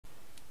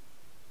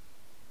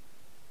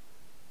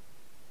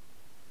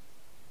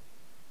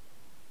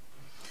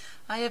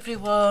Hi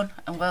everyone,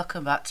 and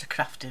welcome back to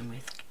Crafting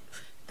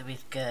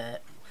with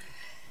Gert.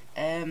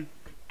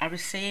 I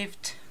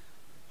received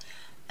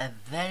a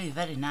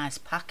very nice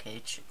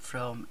package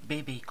from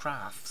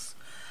beebeecrafts,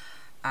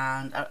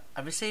 and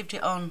I received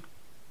it on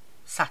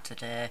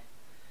Saturday,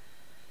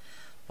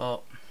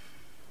 but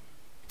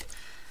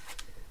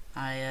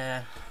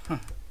I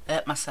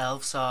hurt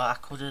myself, so I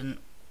couldn't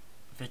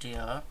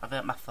video. I've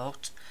hurt my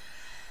foot,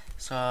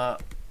 so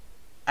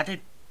I did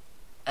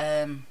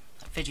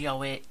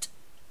video it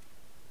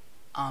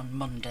on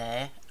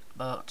Monday,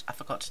 but I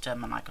forgot to turn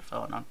my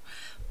microphone on,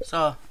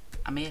 so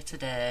I'm here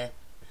today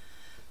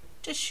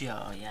to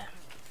show you.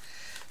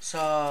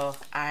 So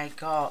I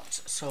got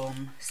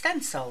some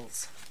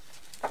stencils.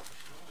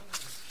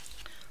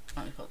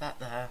 Let me put that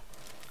there.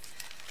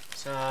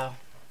 So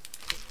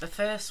the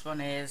first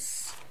one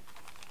is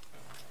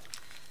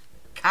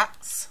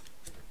cats.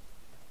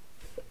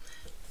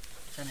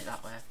 Turn it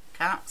that way.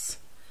 Cats.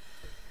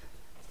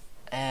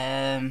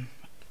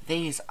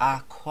 These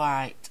are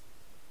quite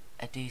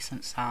a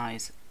decent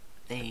size,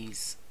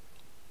 these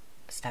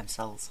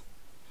stencils.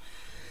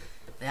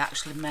 They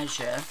actually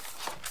measure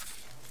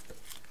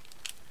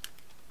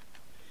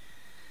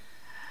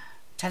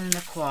 10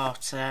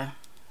 1/4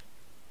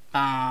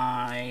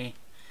 by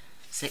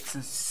 6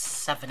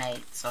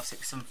 7/8 or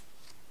 6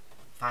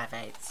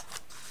 5/8.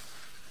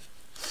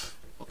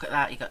 Look at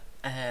that, you got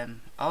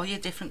all your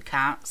different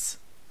cats,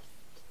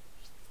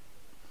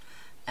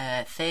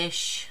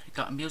 fish, you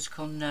got a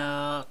musical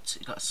note,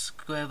 you got a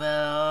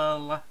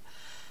squirrel,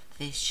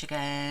 fish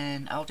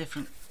again, all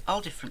different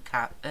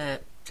type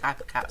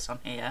of cats on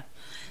here,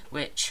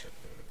 which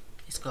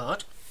is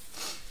good.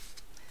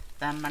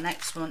 Then my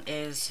next one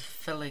is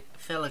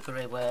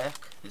filigree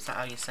work. Is that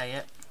how you say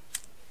it?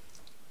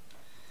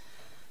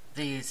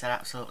 These are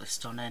absolutely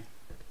stunning.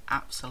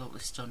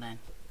 Absolutely stunning.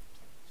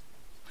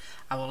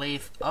 I will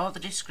leave all the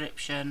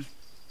description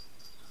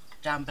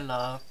down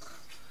below,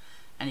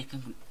 and you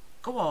can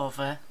go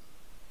over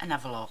and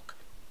have a look.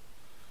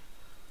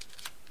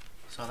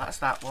 So that's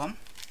that one.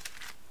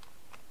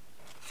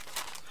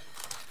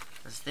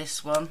 There's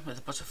this one with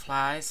the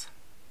butterflies,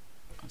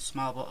 a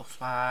small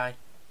butterfly,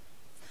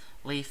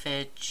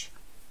 leafage.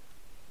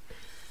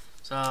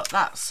 So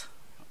that's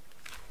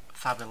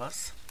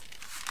fabulous.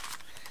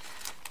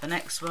 The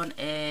next one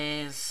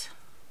is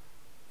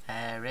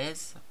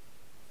fairies,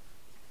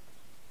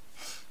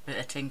 bit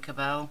of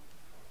Tinkerbell.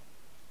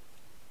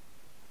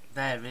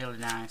 They're really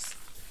nice.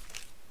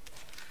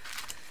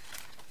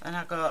 Then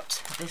I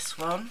got this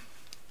one,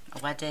 a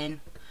wedding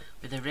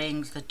with the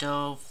rings, the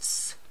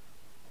doves,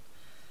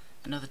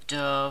 another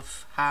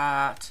dove,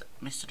 heart,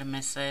 Mr. and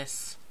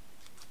Mrs.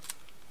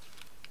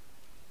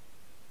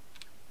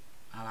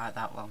 I like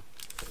that one.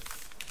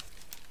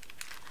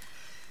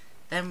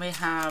 Then we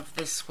have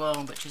this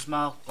one, which is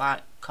more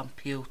like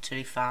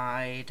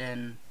computerified,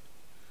 and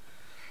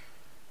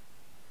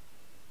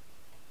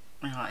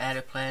you know,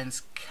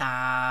 aeroplanes,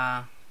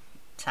 car,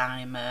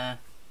 timer,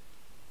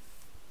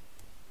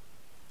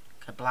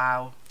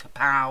 kablow,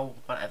 kapow,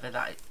 whatever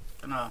that is,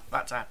 you know,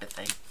 that type of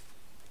thing.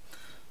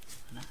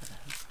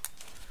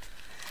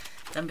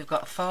 Then we've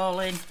got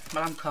falling,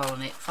 well, I'm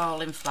calling it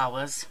falling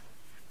flowers.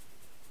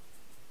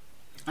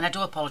 And I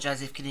do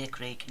apologise if you can hear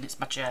creaking, it's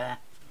my chair.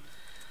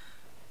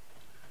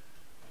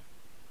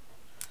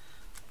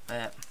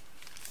 But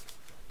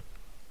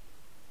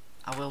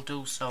I will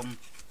do some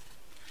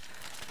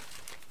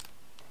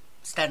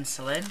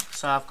stenciling.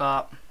 So I've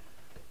got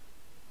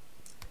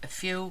a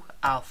few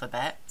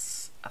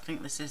alphabets. I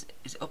think this is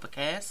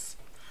uppercase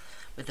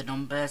with the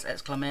numbers,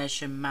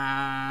 exclamation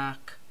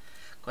mark,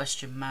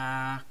 question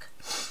mark,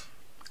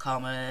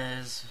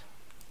 commas,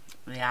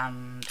 the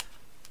and,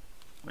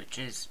 which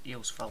is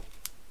useful.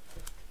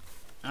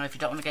 Now if you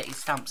don't want to get your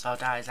stamps or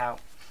dies out.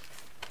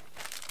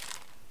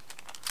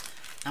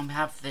 And we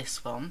have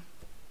this one.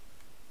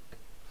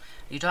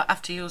 You don't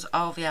have to use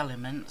all the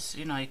elements,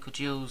 you know, you could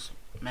use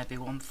maybe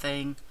one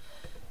thing,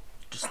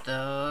 just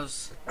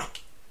those.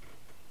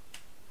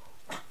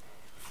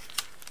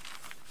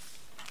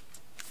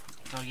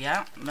 So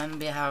yeah, then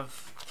we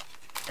have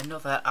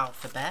another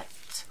alphabet.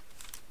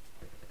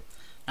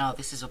 No,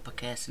 this is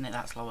uppercase, isn't it?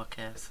 That's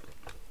lowercase.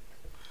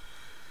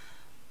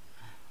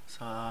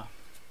 So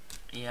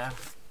yeah,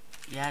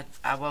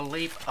 I will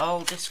leave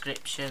all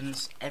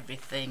descriptions,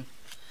 everything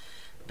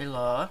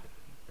below.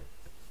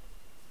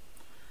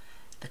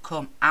 They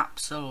come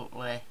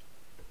absolutely,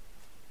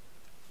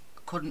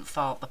 couldn't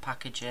fault the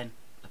packaging.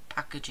 The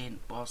packaging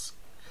was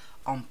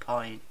on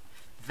point,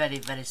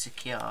 very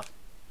secure,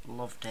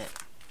 loved it.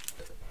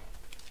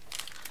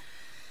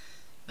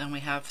 Then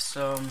we have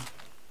some,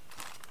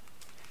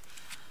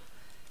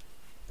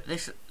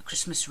 this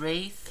Christmas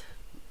wreath.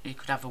 You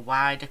could have a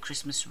wider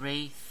Christmas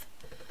wreath.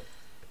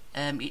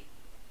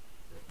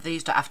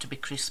 These don't have to be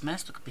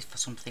Christmas, they could be for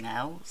something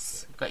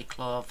else. You've got your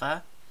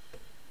clover,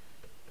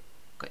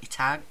 got your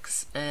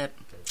tags,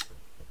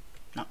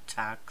 not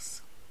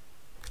tags,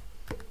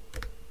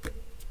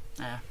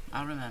 yeah,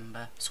 I'll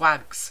remember,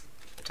 swags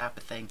type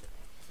of thing.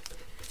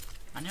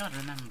 I knew I'd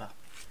remember.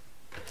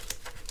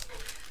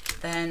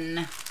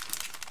 Then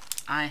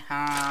I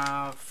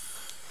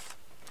have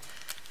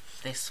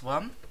this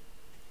one,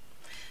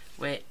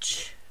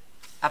 which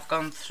I've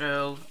gone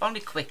through only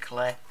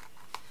quickly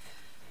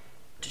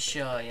to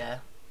show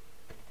you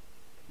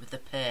with the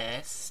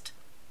paste,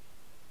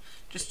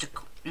 just to,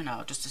 you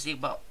know, just to see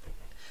what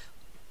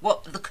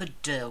they could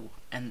do,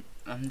 and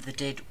they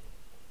did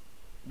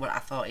what I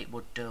thought it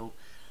would do.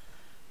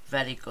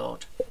 Very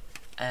good.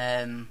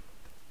 And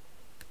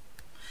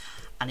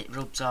it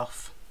rubs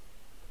off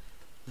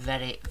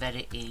very,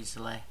 very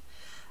easily.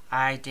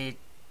 I did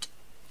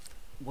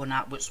one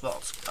out, which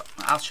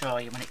I'll show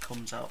you when it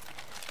comes up.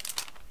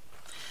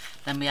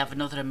 Then we have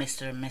another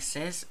Mr. and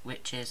Mrs.,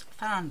 which is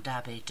Fan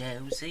Dabby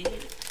Dozy.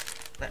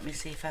 Let me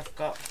see if I've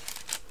got,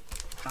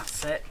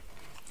 that's it.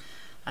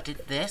 I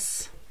did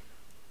this,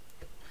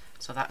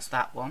 so that's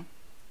that one,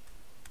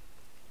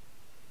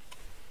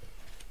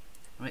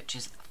 which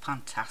is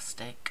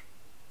fantastic.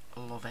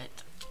 Love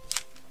it,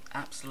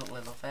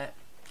 absolutely love it.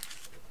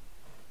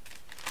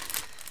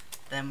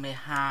 Then we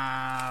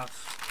have,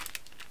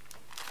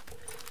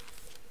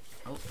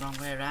 oh, wrong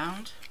way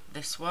around,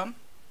 this one.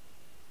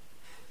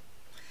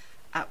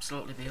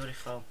 Absolutely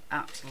beautiful,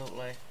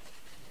 absolutely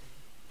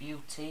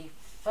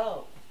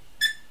beautiful.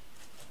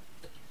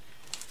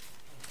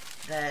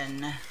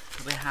 Then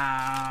we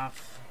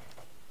have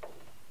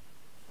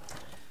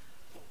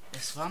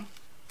this one,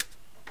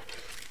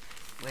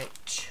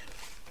 which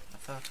I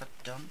thought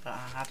I'd done, but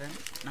I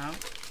hadn't, no.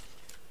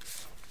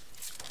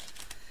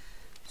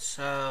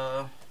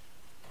 So,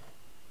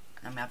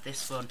 and we have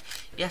this one.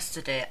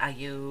 Yesterday I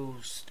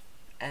used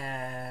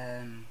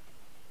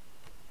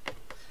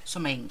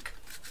some ink.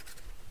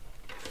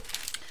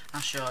 I'll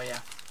show you.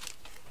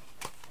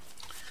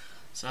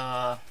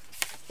 So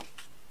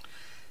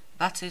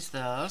that is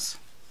those.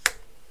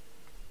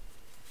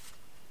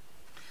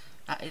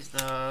 That is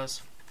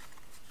those.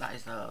 That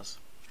is those.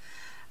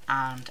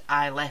 And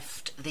I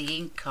left the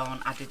ink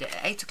on. I did it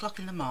at 8 o'clock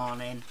in the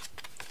morning,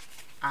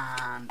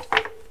 and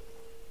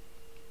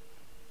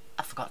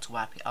I forgot to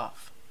wipe it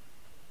off.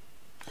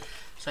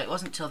 So it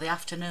wasn't till the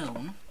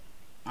afternoon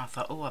I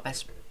thought, oh, I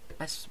best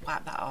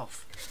wipe that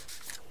off.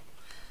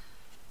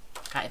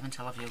 Can't even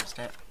tell I've used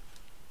it.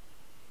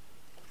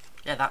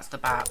 Yeah, that's the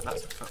back,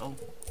 that's the front. Oh,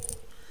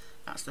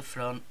 that's the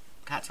front.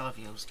 Can't tell I've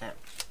used it.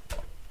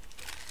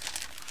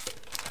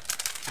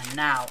 And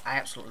now I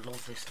absolutely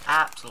love this.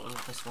 Absolutely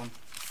love this one.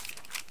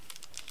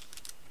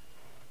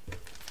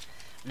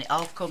 And it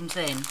all comes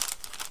in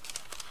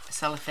a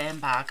cellophane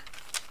bag,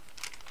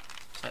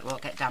 so it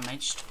won't get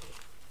damaged.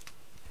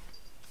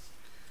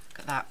 Look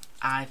at that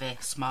ivy,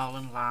 small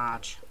and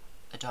large,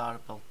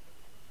 adorable.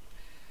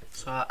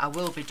 So I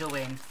will be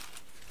doing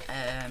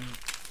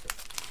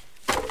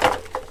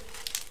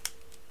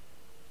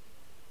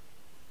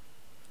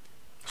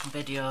some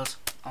videos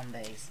on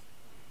these.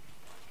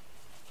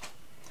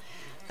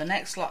 The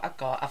next lot I've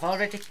got, I've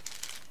already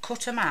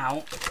cut them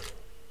out,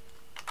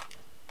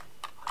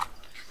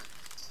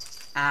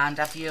 and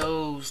I've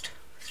used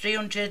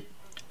 300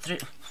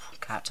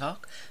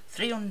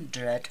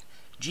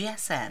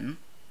 GSM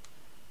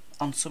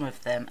on some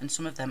of them, and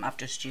some of them I've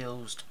just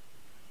used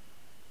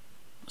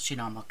your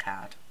normal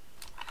card.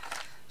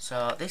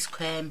 So this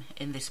came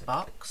in this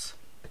box,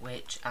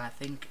 which I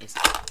think is,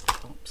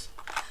 oops,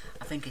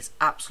 I think is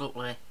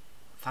absolutely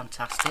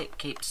fantastic.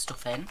 Keeps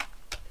stuff in.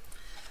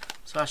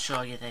 So I'll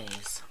show you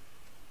these,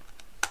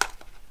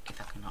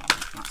 if I can open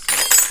it. That's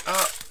it.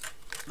 Oh,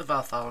 they've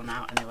all fallen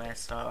out anyway.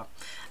 So,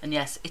 and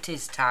yes, it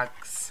is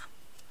tags.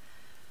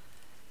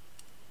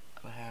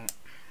 Well,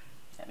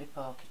 let me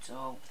poke it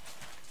all,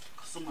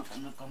 because some of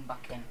them have gone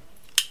back in.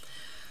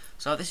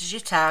 So this is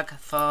your tag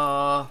for,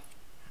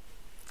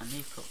 I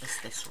need to put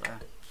this way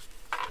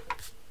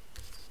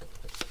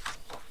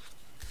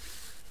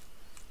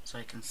so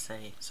you can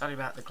see. Sorry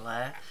about the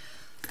glare.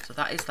 So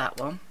that is that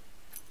one,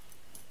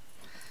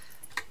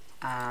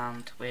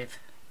 and with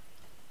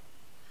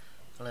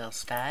a little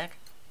stag.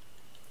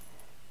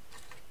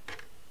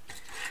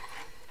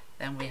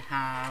 Then we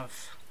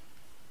have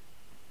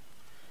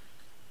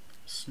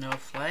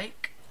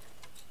snowflake.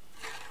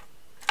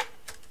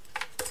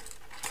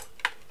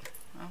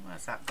 Oh,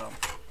 where's that gone?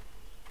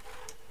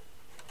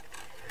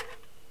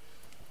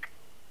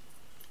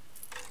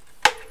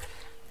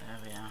 There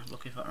we are,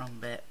 looking for the wrong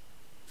bit.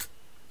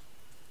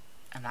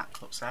 And that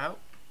cuts out.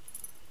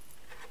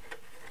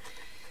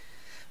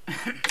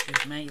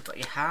 Excuse me, you've got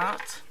your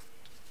heart.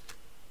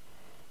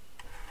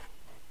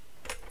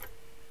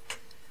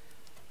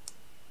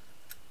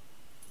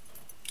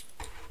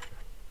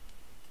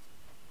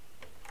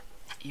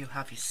 You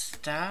have your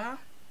star.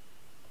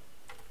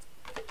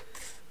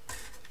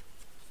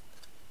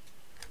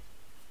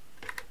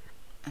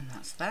 And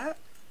that's that.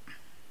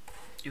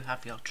 You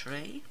have your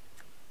tree.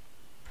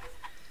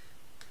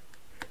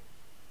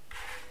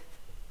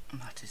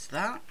 And that is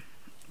that.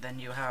 Then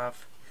you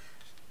have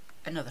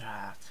another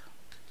heart,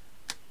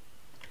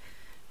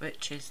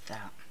 which is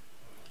that.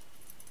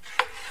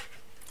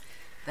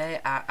 They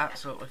are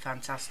absolutely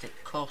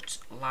fantastic. Cut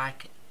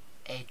like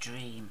a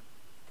dream.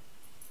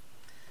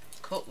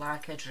 Cut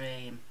like a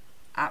dream.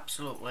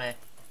 Absolutely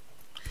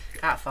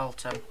can't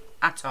fault them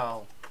at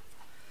all.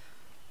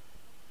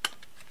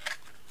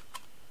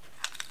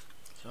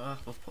 So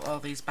we'll put all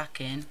these back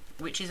in,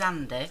 which is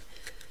handy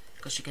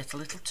because you get a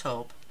little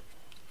tub,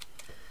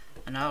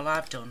 and all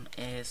I've done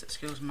is,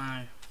 excuse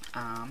my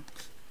arm,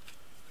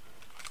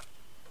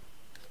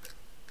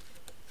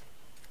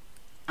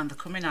 and they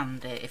come in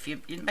handy if you're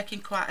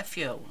making quite a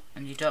few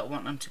and you don't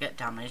want them to get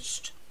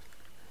damaged.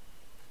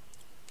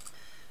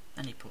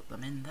 Then you put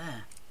them in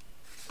there.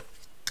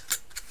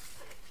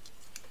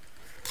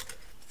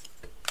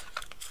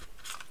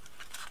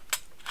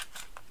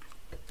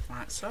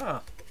 Like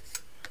so.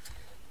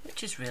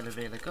 Which is really,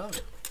 really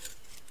good.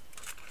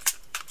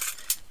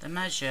 The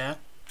measure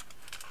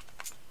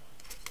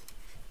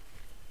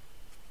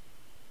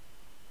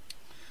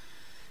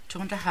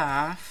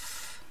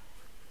 2.5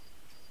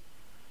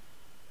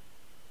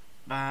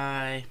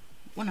 by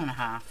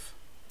 1.5.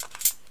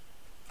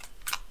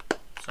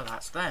 So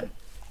that's them.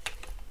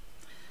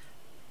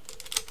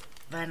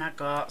 Then I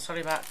got,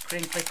 sorry about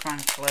crinkly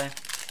crankly,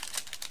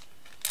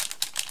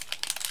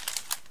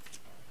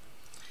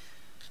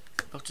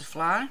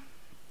 butterfly,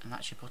 and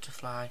that's your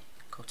butterfly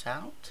cut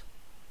out.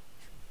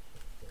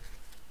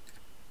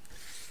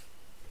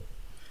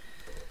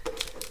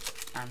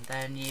 And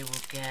then you will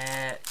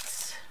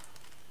get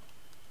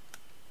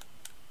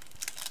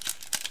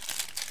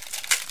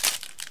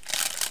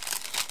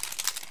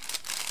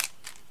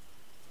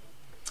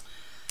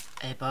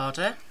a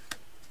border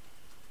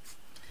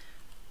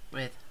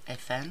with a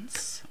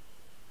fence,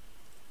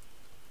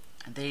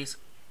 and these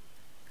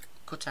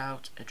cut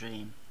out a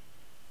dream.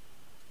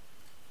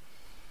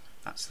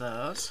 That's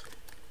those.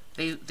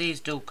 These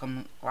do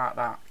come like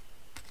that,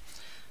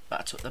 but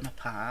I took them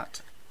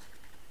apart.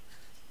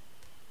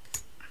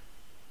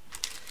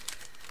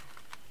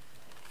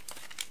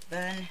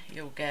 Then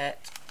you'll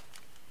get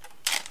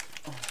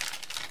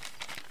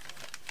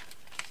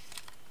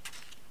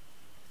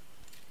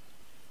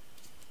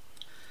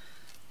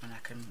and I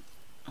can,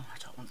 I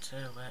don't want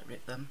to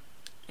rip them,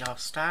 your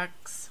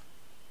stags,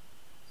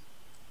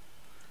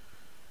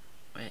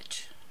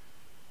 which,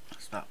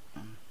 that's that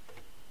one.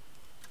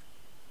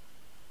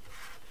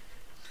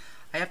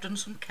 I have done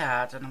some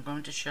cards and I'm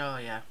going to show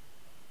you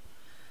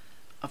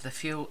of the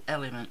few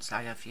elements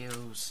I have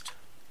used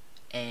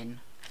in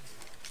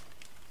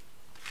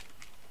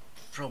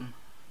from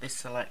this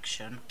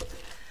selection.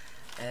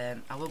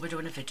 I will be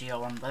doing a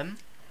video on them,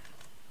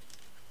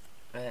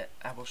 but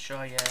I will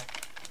show you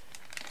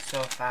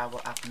so far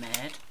what I've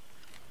made.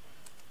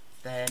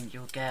 Then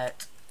you'll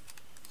get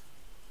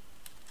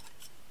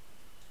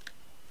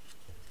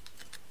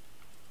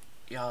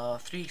your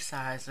 3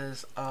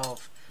 sizes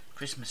of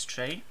Christmas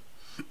tree.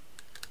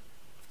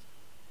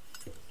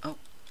 Oh,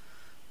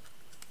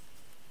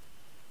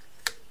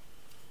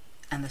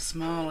 and the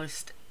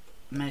smallest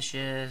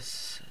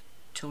measures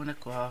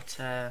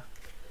 2.25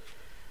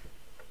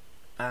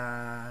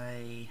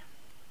 by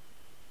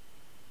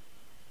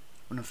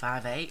 1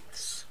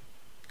 5/8.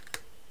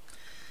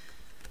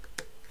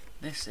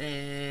 This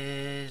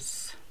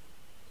is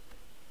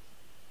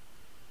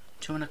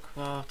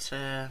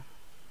 2.25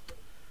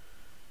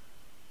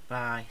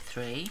 by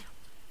 3,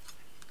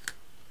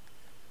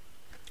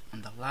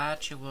 and the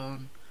larger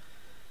one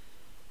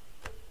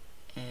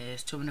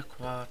is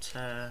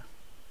 2.25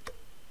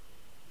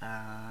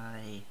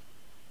 by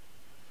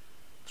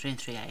 3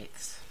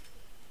 3/8.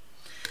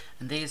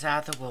 And these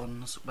are the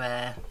ones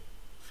where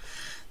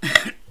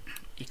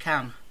you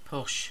can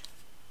push,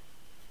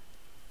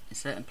 in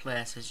certain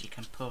places you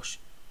can push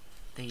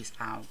these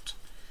out,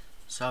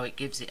 so it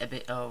gives it a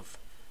bit of,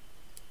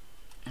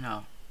 you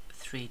know,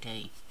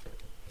 3D.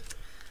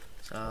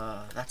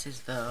 So that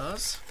is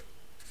those.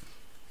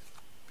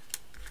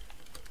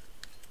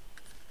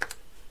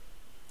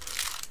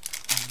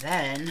 And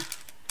then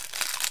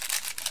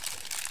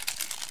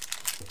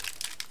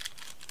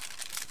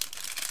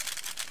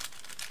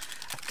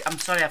I'm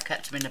sorry I've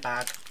kept them in the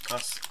bag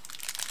because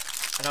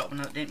I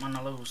didn't want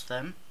to lose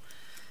them.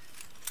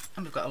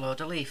 And we've got a load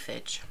of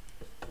leafage.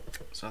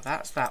 So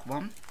that's that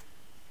one.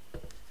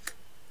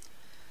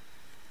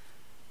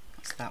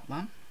 That's that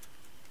one.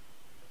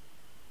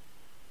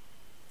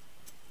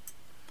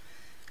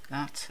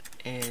 That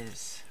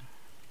is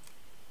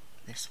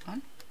this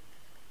one.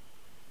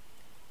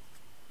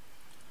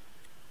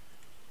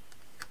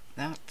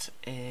 That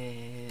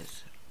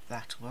is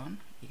that one.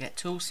 You get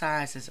 2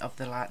 sizes of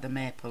the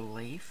maple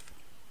leaf.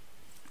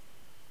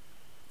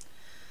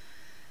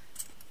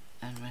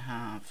 And we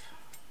have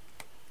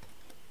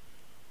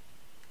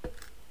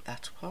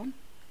that one.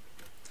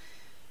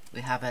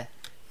 We have a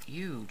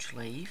huge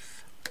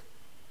leaf.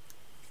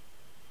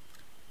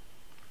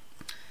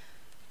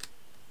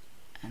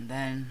 And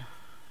then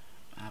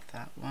I have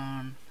that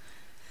one.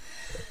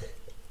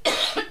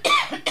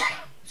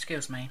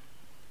 Excuse me.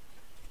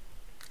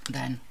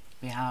 Then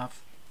we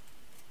have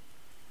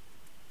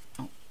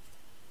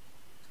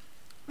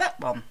that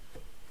one.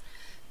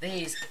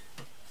 These,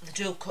 they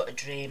do cut a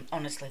dream.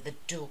 Honestly, they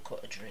do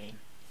cut a dream.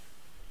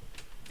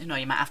 You know,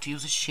 you might have to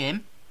use a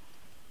shim,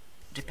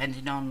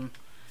 depending on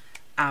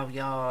how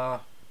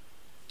your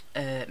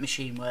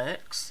machine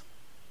works.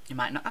 You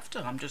might not have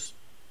to, I'm just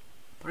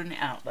putting it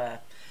out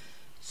there.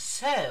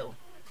 So,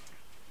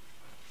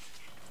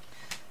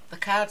 the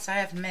cards I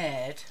have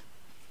made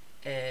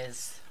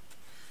is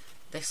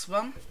this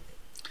one,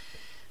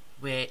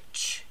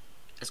 which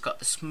has got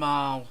the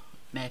small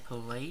maple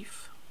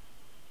leaf.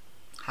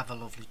 Have a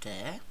lovely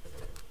day.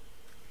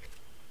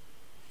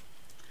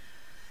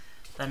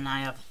 Then I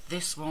have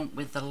this one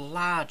with the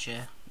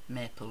larger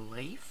maple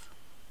leaf.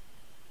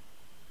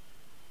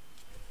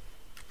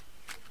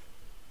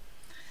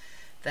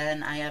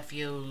 Then I have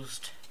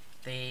used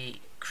the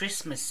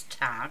Christmas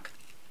tag,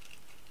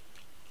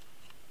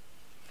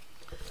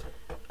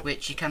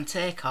 which you can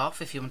take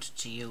off if you wanted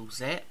to use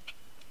it.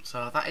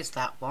 So that is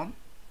that one.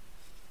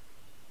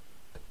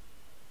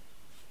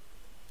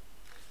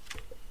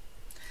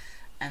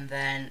 And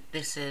then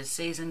this is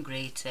Season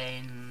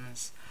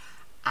Greetings,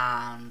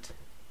 and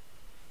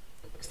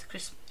it's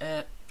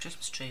the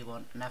Christmas tree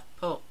one, and I've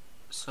put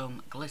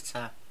some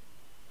glitter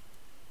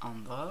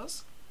on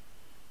those.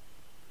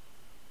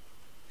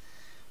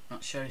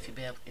 Not sure if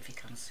you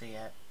can see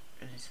it.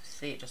 You need to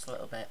see it just a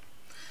little bit.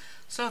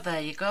 So there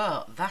you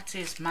go. That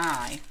is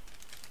my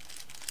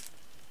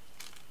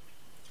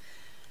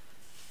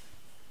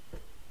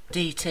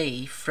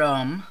DT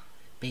from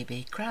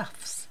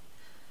beebeecrafts.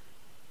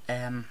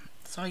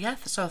 So yeah,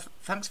 so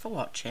thanks for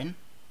watching.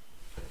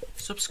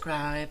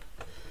 Subscribe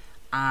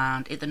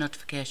and hit the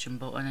notification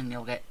button and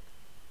you'll get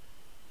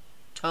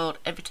told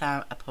every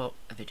time I put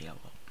a video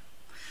up.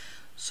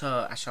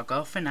 So I shall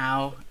go for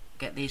now,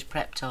 get these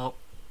prepped up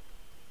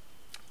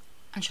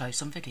and show you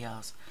some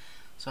videos.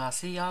 So I'll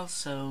see y'all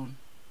soon.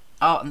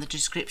 Oh, and the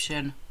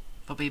description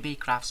for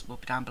beebeecrafts will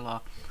be down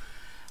below.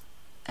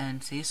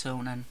 And see you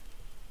soon, and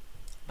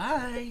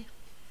bye.